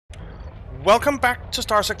Welcome back to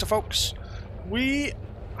Starsector, folks. We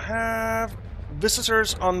have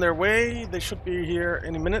visitors on their way. They should be here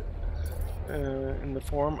any minute in the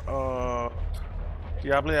form of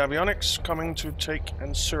Diable Avionics coming to take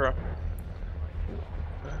Ansura.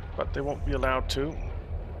 But they won't be allowed to.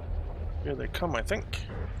 Here they come, I think.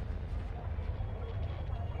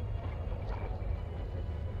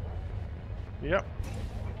 Yep.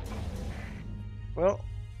 Well,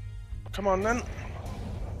 come on then.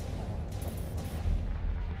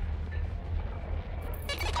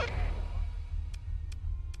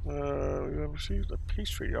 We have received a peace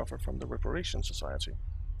treaty offer from the Reparation Society.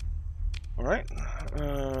 Alright.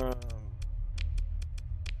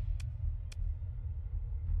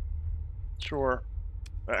 Sure.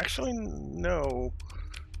 Actually, no.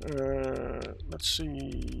 Let's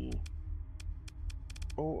see.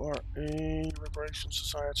 ORA, Reparation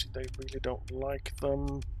Society, they really don't like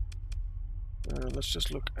them. Let's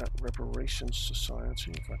just look at Reparation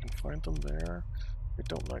Society, if I can find them there. They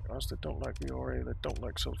don't like us, they don't like the ORA, they don't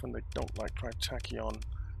like Sulfan, they don't like Tritachyon.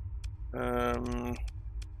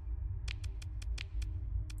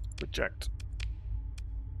 Reject.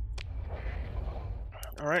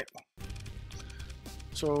 Alright.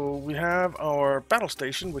 So we have our battle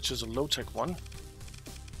station, which is a low-tech one.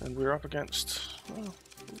 And we're up against a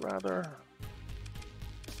rather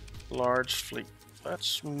large fleet.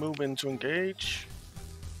 Let's move in to engage.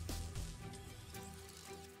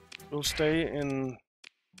 We'll stay in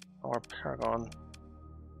our Paragon.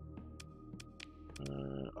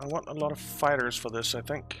 I want a lot of fighters for this, I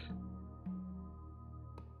think.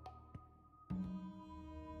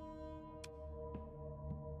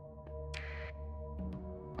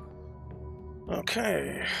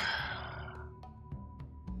 Okay.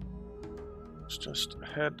 Let's just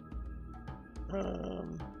head.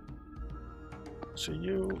 So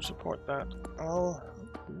you support that.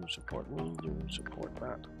 You support me. You support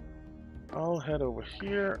that. I'll head over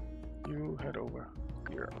here. You head over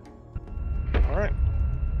here. All right.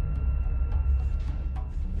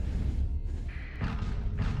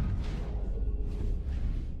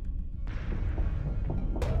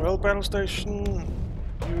 Well, battle station,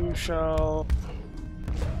 you shall.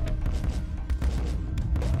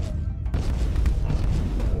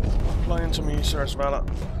 Fly into me, Sarsvala.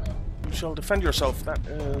 You shall defend yourself. That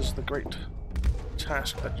is the great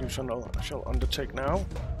task that you shall undertake now.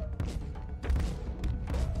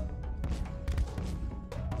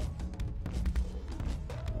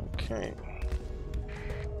 Okay.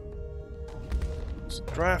 Let's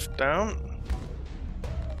draft down.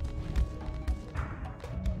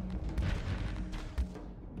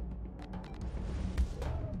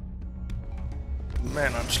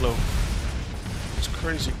 Man, I'm slow. It's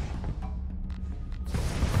crazy.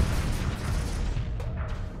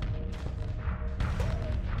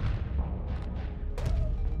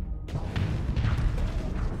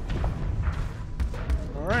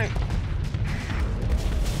 Alright.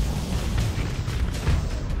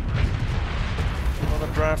 Another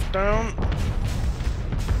draft down.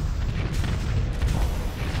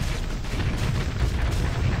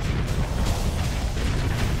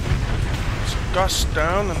 Gust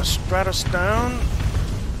down and a stratus down.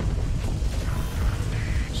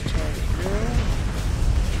 Let's try you.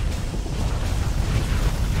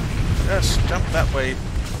 Yes, jump that way.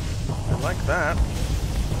 I like that.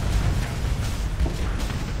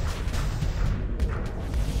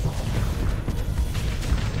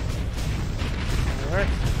 Alright.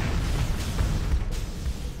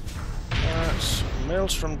 So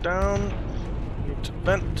Maelstrom down. Move to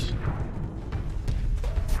vent.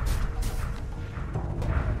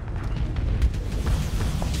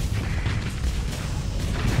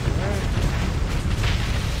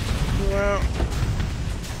 Out.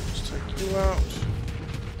 Let's take you out.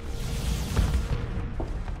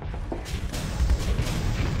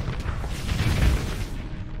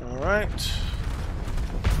 Alright.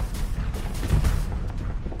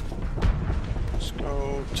 Let's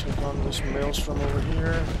go take on this Maelstrom over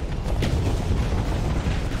here.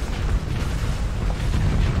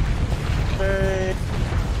 Okay.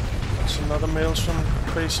 That's another Maelstrom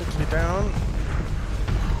basically down.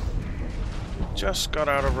 Just got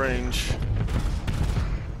out of range.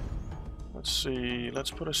 Let's see, let's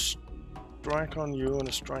put a strike on you and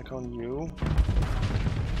a strike on you.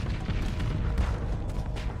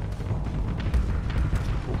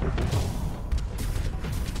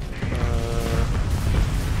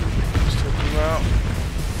 Let's take you out.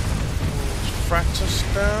 Let's fractus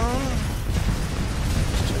down.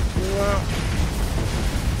 Let's take you out.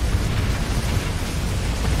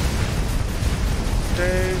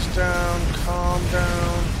 Daze down, calm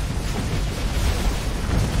down.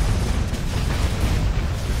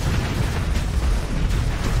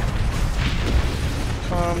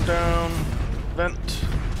 down. Vent.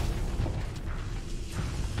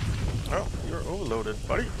 Oh, you're overloaded,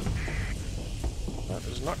 buddy. That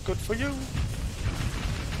is not good for you.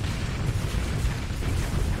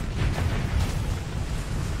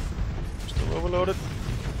 Still overloaded.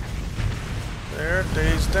 There,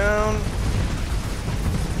 days down.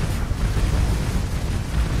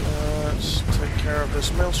 Let's take care of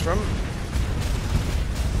this maelstrom.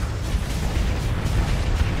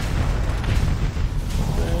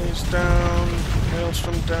 Days down,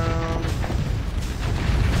 maelstrom down.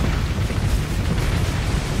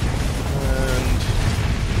 And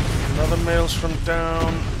another maelstrom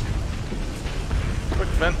down. Quick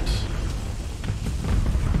vent.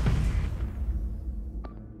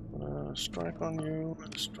 Strike on you,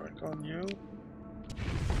 and strike on you.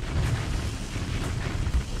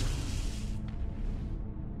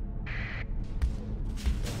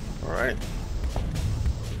 Alright.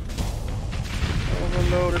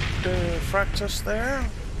 Overloaded fractus there.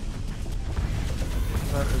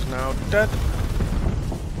 That is now dead.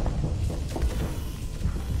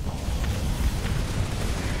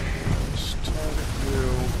 Let's target you.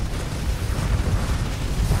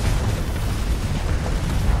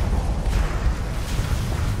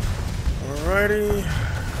 Alrighty.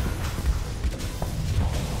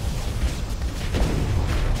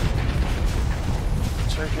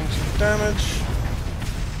 Taking some damage.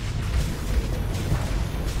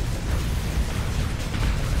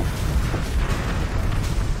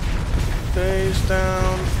 Days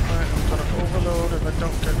down. I'm gonna overload if I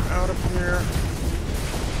don't get out of here.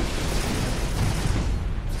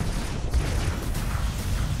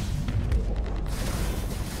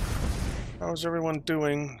 How's everyone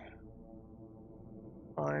doing?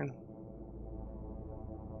 Fine.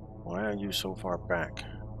 Why are you so far back?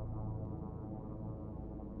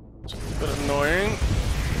 It's a bit annoying.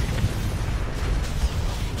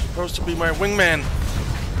 You're supposed to be my wingman.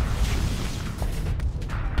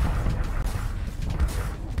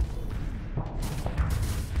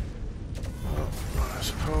 Well, I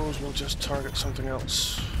suppose we'll just target something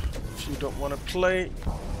else. If you don't want to play,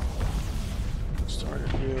 let's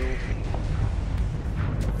target you.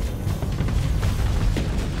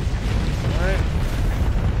 Alright.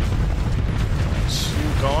 That's you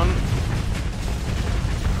gone.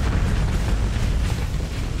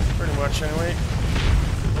 Pretty much anyway.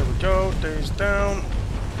 There we go, days down.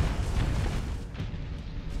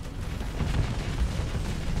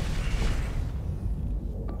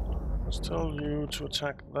 Let's tell you to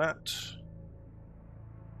attack that. So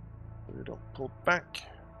you don't pull back.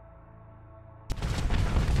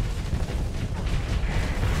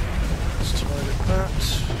 Let's target that.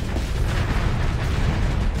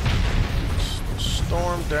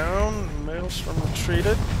 Storm down, maelstrom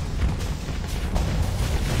retreated.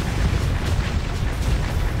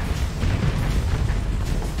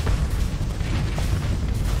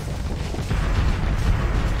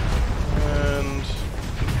 And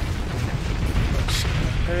let's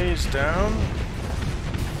haze down.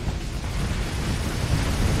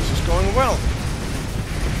 This is going well.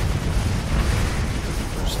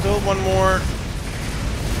 There's still one more.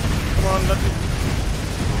 Come on, let me.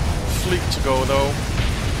 Fleet to go though.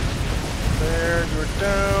 There, you're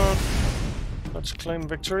down. Let's claim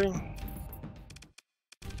victory.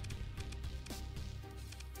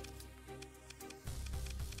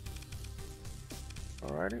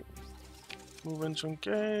 Alrighty. Move in to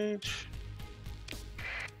engage.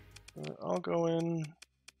 I'll go in.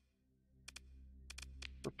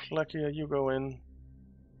 Replekia, you go in.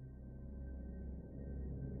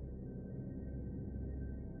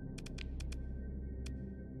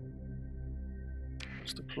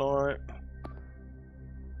 Deploy,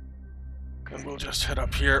 and we'll just head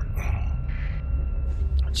up here.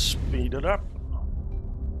 Let's speed it up.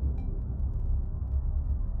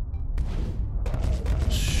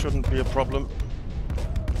 Shouldn't be a problem.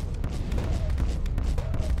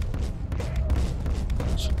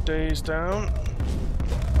 So days down.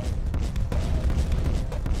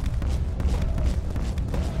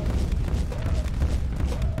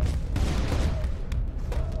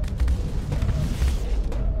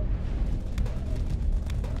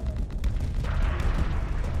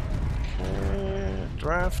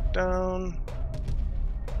 Draft down.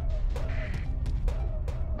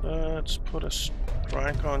 Let's put a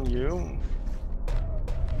strike on you.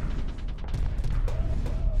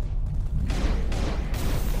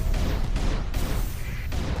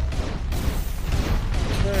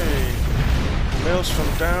 Okay.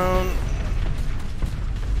 Maelstrom down.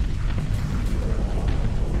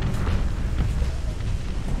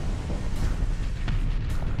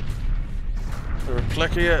 The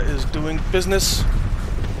Replekia is doing business.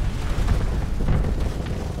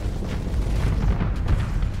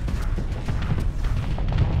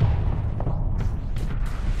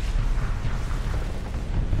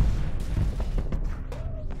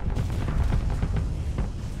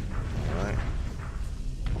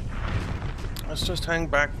 let's just hang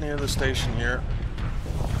back near the station here.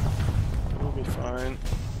 We'll be fine.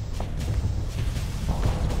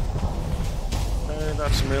 Okay,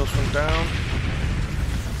 that's some mails from down.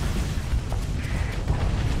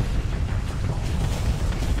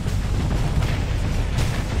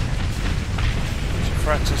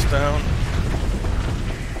 Fractures down.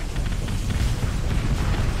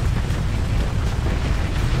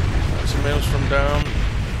 That's some mails from down.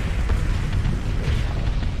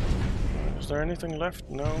 Is there anything left?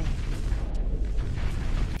 No.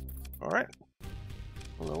 Alright.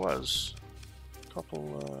 Well, there was a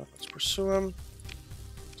couple. Let's pursue him.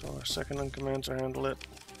 So our second in command to handle it.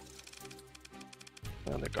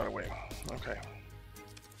 And they got away. Okay.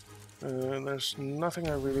 There's nothing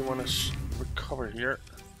I really want to recover here.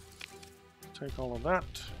 Take all of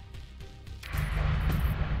that.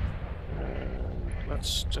 And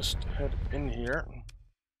let's just head in here.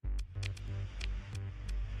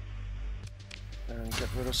 And get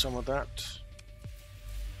rid of some of that.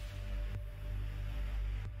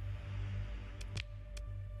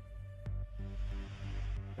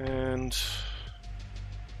 And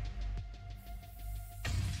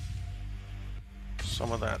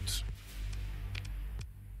some of that.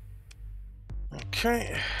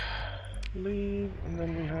 Okay, leave, and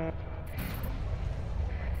then we have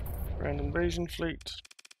Grand Invasion Fleet.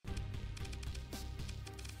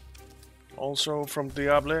 Also from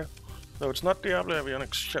Diable, though it's not Diable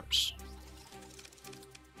Avionics ships.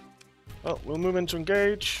 Oh, we'll move into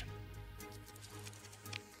engage.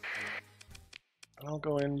 I'll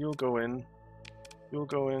go in, you'll go in, you'll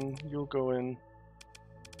go in, you'll go in,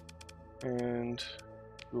 and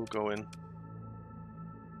you'll go in.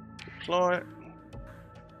 Deploy.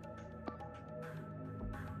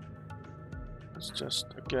 Let's just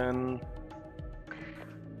again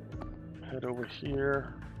head over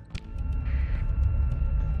here.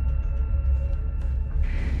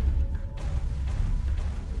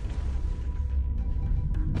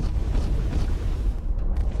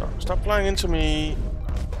 Stop flying into me.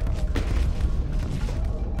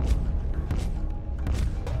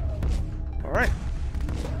 All right.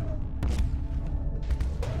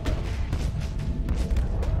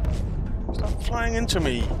 Stop flying into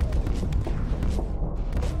me.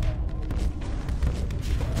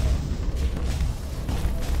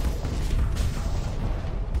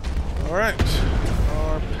 All right.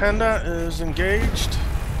 Our Panda is engaged.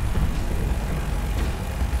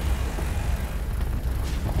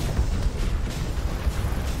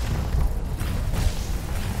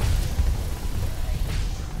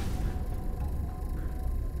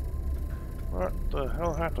 What the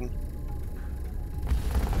hell happened?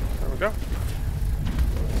 There we go.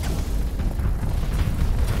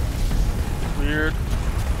 Weird.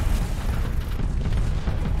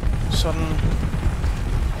 Sudden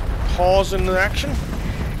pause in the action.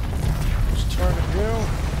 Just target you.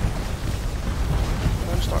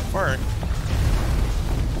 And start firing.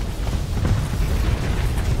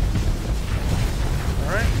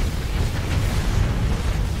 Alright.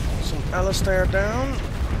 Some Alistair down.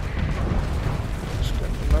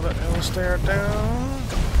 Another Alistair down.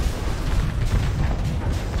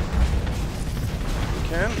 We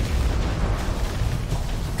can.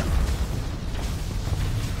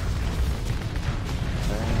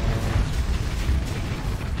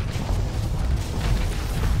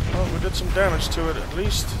 Oh, we did some damage to it at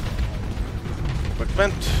least. Quick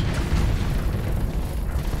vent.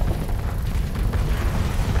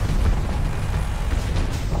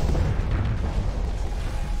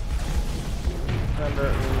 Panda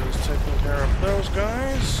is taking care of those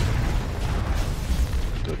guys.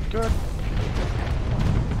 Good, good.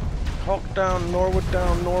 Hulk down, Norwood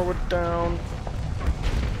down, Norwood down.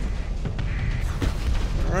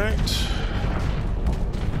 Alright.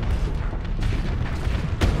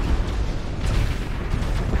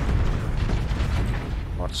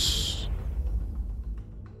 What's...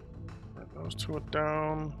 Right, those two are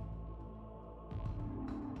down.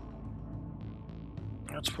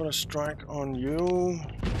 Let's put a strike on you.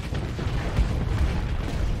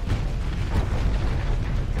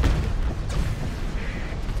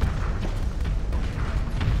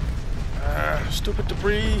 Ah, stupid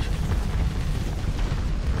debris.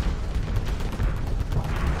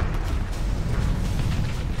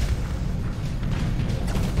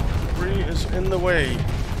 Debris is in the way.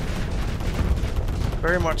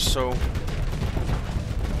 Very much so.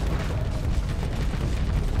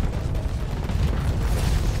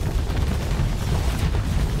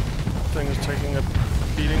 Thing is taking a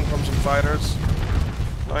beating from some fighters.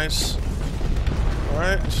 Nice.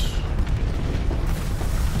 Alright.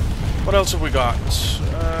 What else have we got?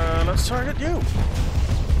 Let's target you.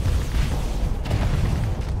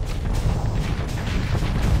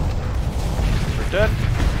 dead.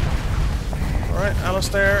 Alright,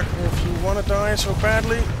 Alistair, if you want to die so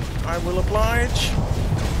badly, I will oblige.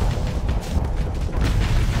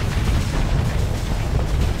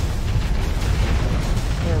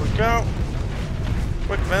 There we go.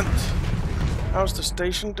 Quick vent. How's the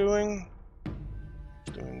station doing?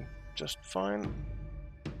 It's doing just fine.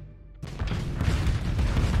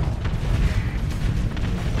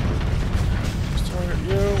 Let's target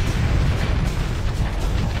you.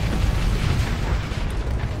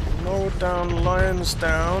 Low down, lions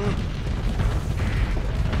down.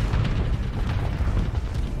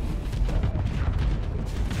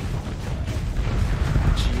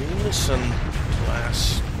 Jameson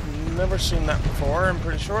class. Never seen that before, I'm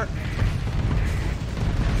pretty sure.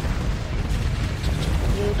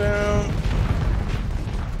 Take you down.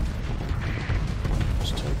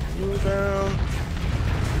 Let's take you down.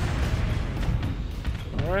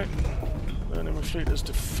 Alright. The enemy fleet is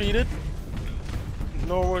defeated.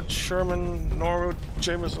 Norwood, Sherman, Norwood,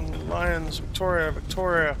 Jameson, Lyons, Victoria,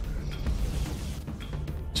 Victoria.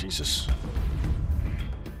 Jesus.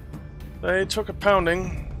 They took a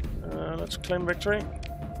pounding. Let's claim victory.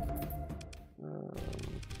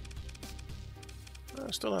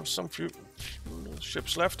 I still have some few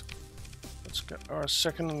ships left. Let's get our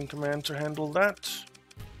second in command to handle that.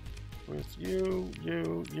 With you,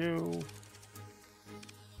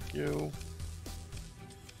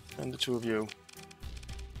 and the two of you.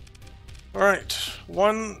 Alright,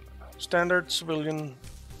 one standard civilian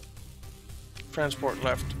transport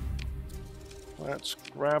left. Let's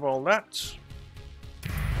grab all that.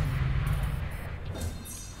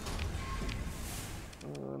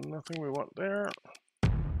 Nothing we want there.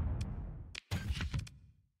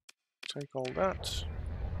 Take all that.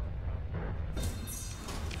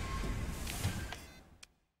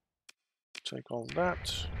 Take all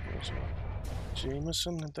that. There's a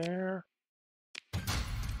Jameson there.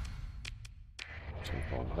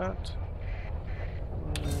 Take all that.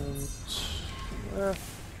 And,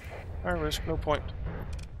 high risk, no point.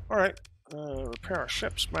 Alright, repair our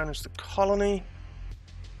ships, manage the colony.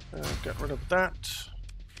 Get rid of that.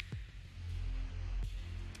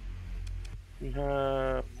 We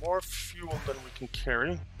have more fuel than we can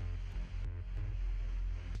carry.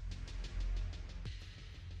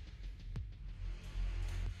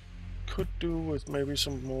 Could do with maybe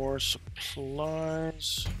some more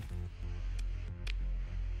supplies.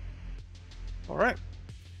 Alright.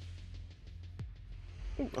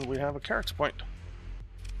 And we have a character point.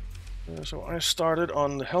 So I started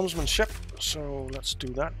on the helmsman ship, so let's do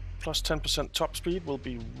that. Plus 10% top speed will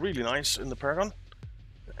be really nice in the Paragon.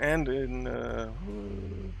 And in,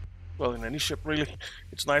 well, in any ship really.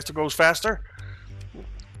 It's nice to go faster.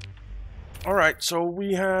 Alright, so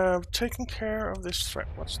we have taken care of this threat.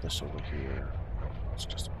 What's this over here? It's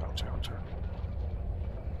just a bounty hunter.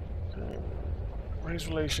 Okay. Race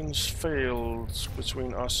relations failed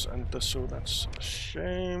between us and this, so that's a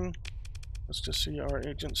shame. Let's just see, our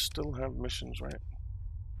agents still have missions, right?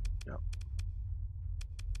 Yeah.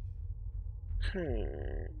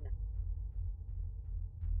 Okay.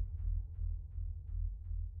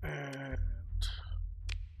 And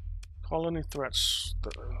colony threats.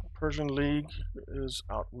 The Persian League is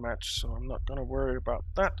outmatched, so I'm not going to worry about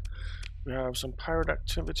that. We have some pirate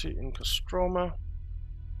activity in Kostroma.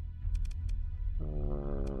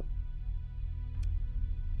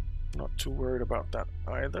 Not too worried about that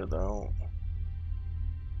either, though.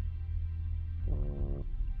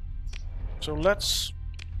 So let's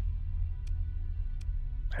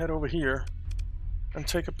head over here and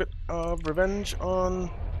take a bit of revenge on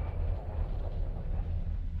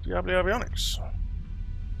Diable Avionics.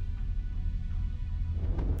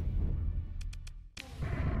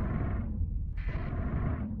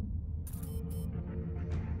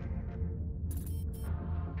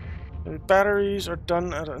 The batteries are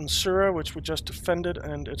done at Ansura, which we just defended,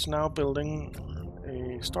 and it's now building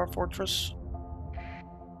a star fortress.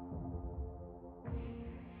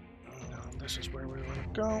 Now this is where we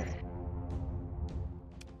want to go.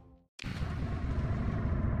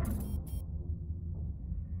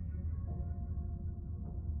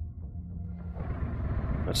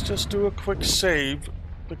 Let's just do a quick save,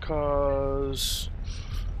 because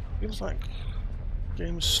it feels like the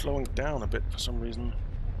game is slowing down a bit for some reason.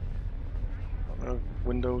 I don't know if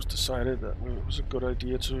Windows decided that it was a good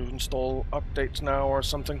idea to install updates now or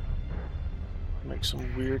something. Make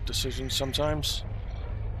some weird decisions sometimes.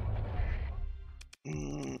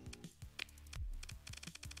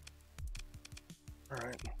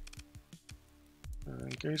 Alright.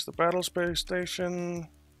 Engage the battle space station.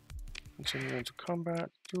 Continue into combat.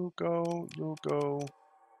 You go, you go,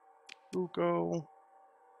 you go.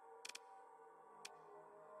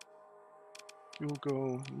 You'll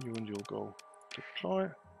go, you and you'll go deploy.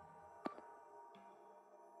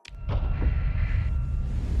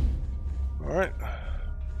 Alright.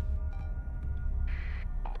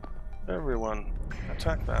 Everyone,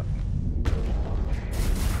 attack that.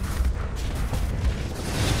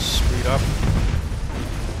 Speed up.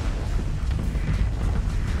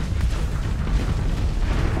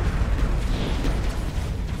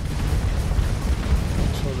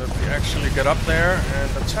 So that we actually get up there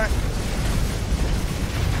and attack.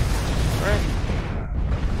 Alright.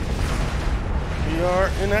 We are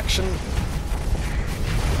in action.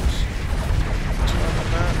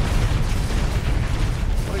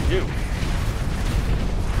 What are you?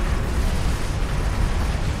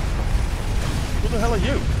 Who the hell are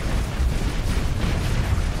you?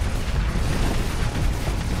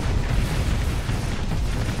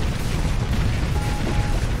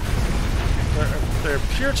 They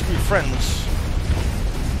appear to be friends.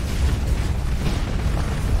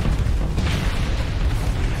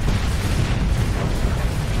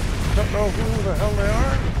 Don't know who the hell they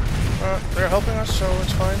are. They're helping us, so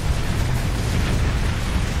it's fine.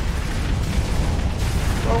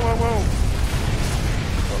 Whoa, whoa, whoa.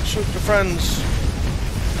 Don't shoot the friends.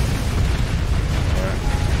 Alright.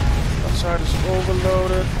 That side is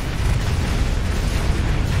overloaded.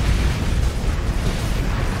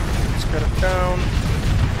 Let's get it down.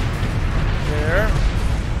 There.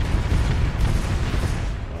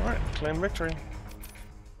 Alright, claim victory.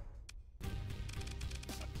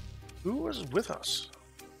 Who was with us?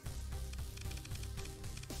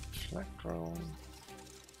 Flak drone.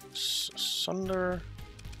 Sunder.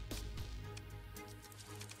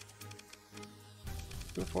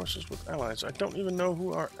 Good forces with allies. I don't even know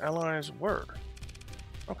who our allies were.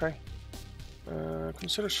 Okay.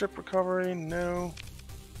 Consider ship recovery. No.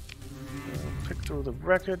 Pick through the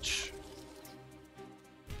wreckage.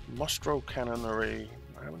 Mustro Cannonry.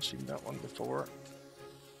 I haven't seen that one before.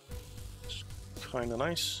 It's kind of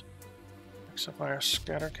nice. Sapphire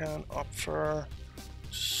Scatter Cannon. Opfer.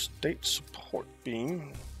 State Support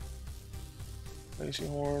Beam. Lazy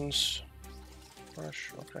Horns.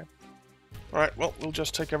 Fresh. Okay. Alright, well, we'll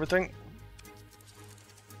just take everything.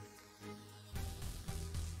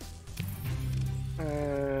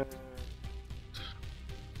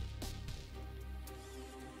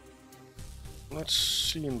 Let's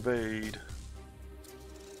see, invade.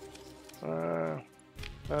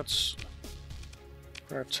 That's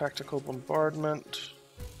our tactical bombardment.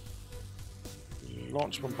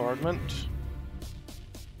 Launch bombardment.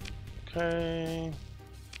 Okay.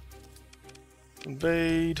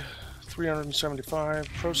 Invade. 375.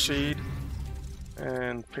 Proceed.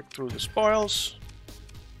 And pick through the spoils.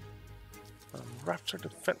 A Raptor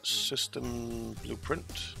Defense System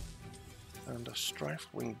blueprint. And a Strife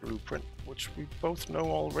Wing blueprint, which we both know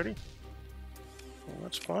already. Well,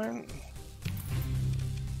 that's fine.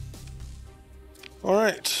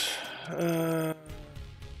 Alright.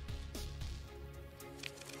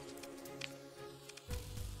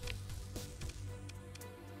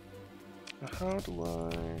 How do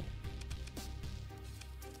I...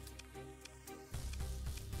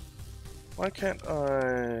 Why can't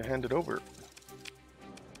I hand it over?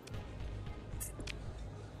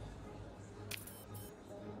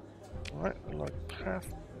 Alright, like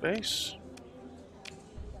path base.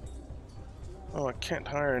 Oh, I can't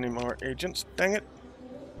hire any more agents. Dang it!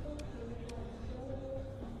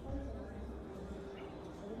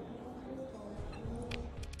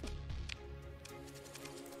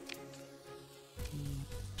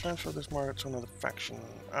 Transfer this market to another faction.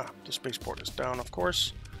 Ah, the spaceport is down, of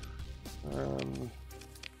course.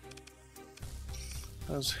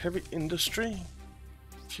 Has heavy industry,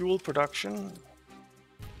 fuel production,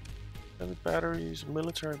 heavy batteries,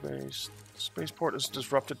 military base. The spaceport is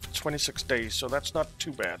disrupted for 26 days, so that's not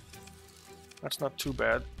too bad. That's not too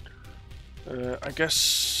bad. I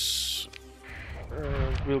guess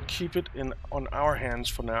we'll keep it on our hands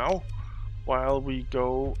for now, while we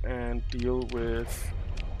go and deal with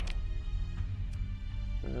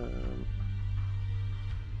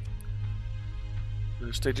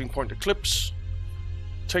the staging point Eclipse.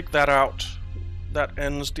 Take that out. That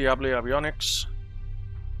ends Diable Avionics,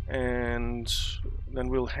 and then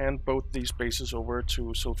we'll hand both these bases over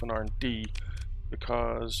to Sylphan R&D,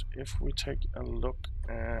 because if we take a look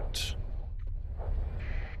at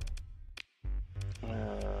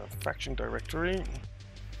faction directory,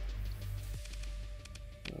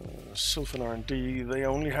 Sylphan R&D, they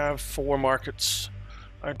only have 4 markets.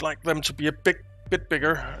 I'd like them to be a bit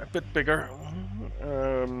bigger.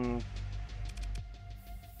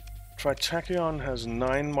 Tritachyon has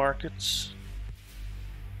 9 markets,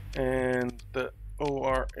 and the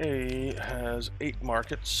ORA has 8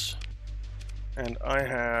 markets, and I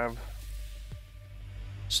have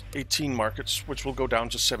 18 markets, which will go down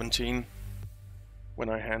to 17 when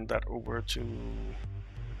I hand that over to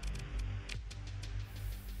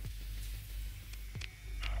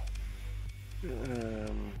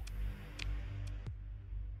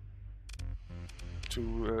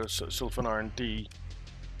Sylvan R&D.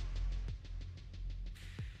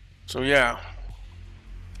 So yeah,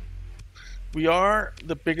 we are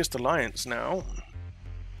the biggest alliance now,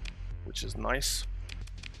 which is nice.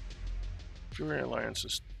 Fury Alliance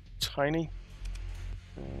is tiny.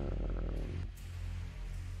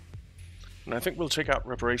 And I think we'll take out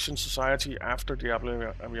Reparation Society after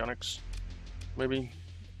Diable Avionics, maybe,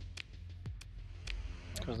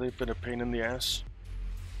 because they've been a pain in the ass.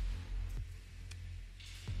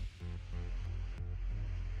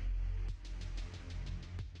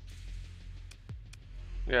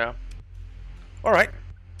 Yeah. All right.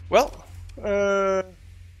 Well,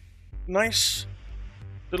 nice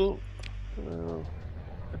little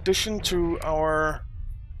addition to our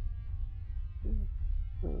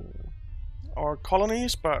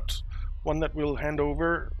colonies, but one that we'll hand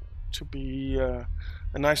over to be a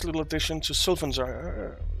nice little addition to Sylvan's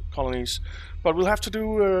colonies. But we'll have to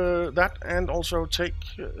do that, and also take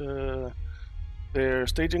their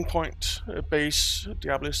staging point base,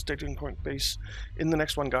 Diable's staging point base, in the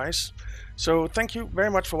next one, guys. So thank you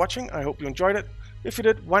very much for watching. I hope you enjoyed it. If you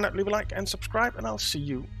did, why not leave a like and subscribe, and I'll see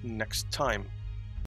you next time.